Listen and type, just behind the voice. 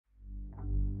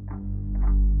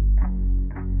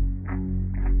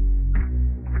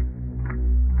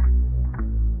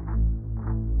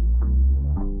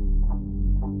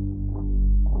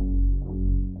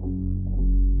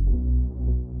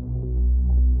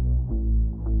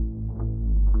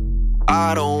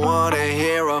I don't wanna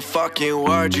hear a fucking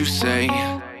word you say.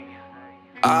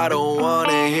 I don't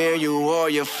wanna hear you or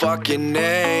your fucking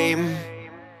name.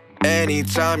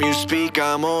 Anytime you speak,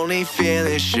 I'm only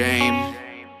feeling shame.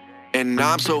 And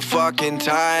I'm so fucking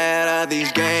tired of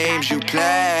these games you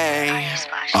play.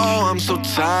 Oh, I'm so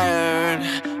tired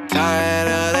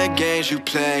of the games you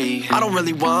play. I don't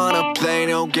really wanna play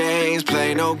no games,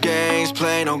 play no games,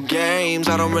 play no games.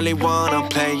 I don't really wanna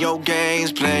play your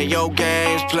games, play your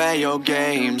games, play your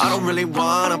games. I don't really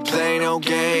wanna play no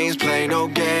games, play no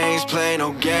games, play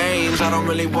no games. I don't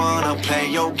really wanna play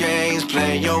your games,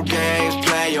 play your games,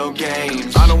 play your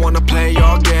games. I don't wanna play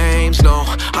your games, no.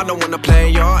 I don't wanna play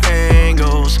your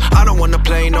angles. I don't wanna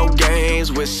play no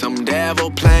games with some devil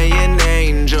playing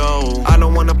angel. I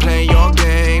don't wanna play your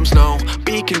games, no.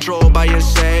 Be controlled by your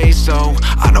say-so.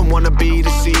 I don't wanna be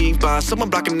deceived by someone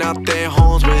blocking out their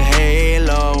homes with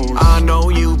halos. I know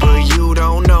you, but you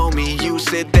don't know me. You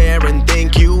sit there and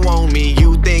think you own me.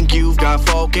 You think you've got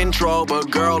full control, but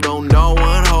girl, don't no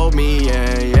one hold me.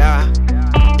 Yeah, yeah.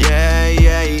 Yeah,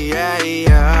 yeah, yeah,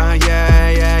 yeah, yeah,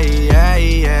 yeah, yeah,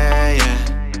 yeah,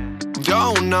 yeah.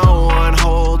 Don't no one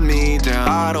hold me down.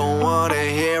 I don't wanna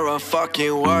hear a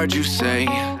fucking word you say.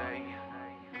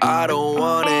 I don't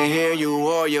wanna hear you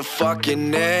or your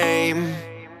fucking name.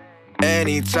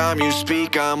 Anytime you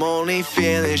speak, I'm only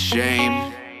feeling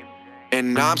shame.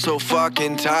 And I'm so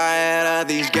fucking tired of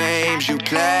these games you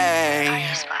play.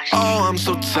 Oh, I'm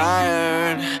so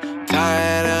tired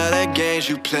of the games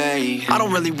you play. I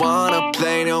don't really wanna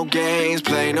play no games,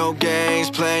 play no games,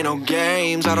 play no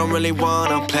games. I don't really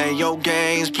wanna play your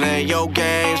games, play your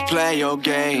games, play your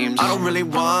games. I don't really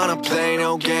wanna play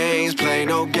no games, play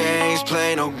no games,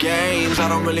 play no games. I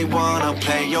don't really wanna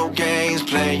play your games,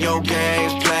 play your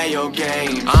games, play your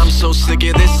games. I'm so sick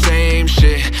of this same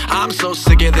shit. I'm so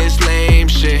sick of this lame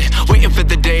shit. Waiting for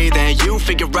the day that you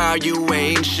figure out you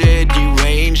ain't shit, you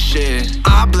ain't shit.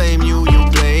 I blame you, you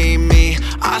blame me.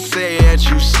 I say that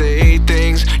you say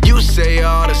things, you say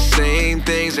all the same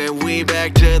things, and we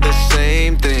back to the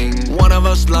same thing. One of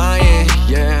us lying,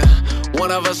 yeah.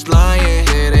 One of us lying,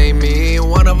 it ain't me.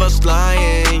 One of us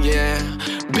lying, yeah.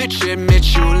 Bitch,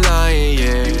 admit you lying,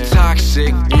 yeah. You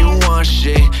toxic, you want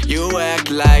shit. You act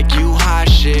like you hot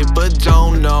shit, but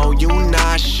don't know you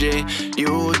not shit.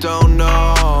 You don't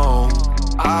know.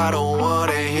 I don't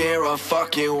wanna hear a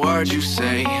fucking word you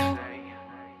say.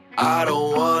 I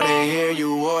don't wanna hear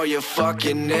you or your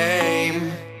fucking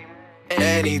name.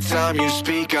 Anytime you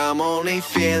speak, I'm only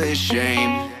feeling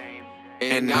shame.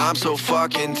 And I'm so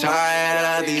fucking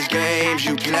tired of these games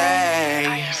you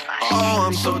play. Oh,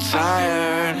 I'm so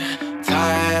tired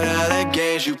of the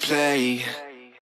games you play.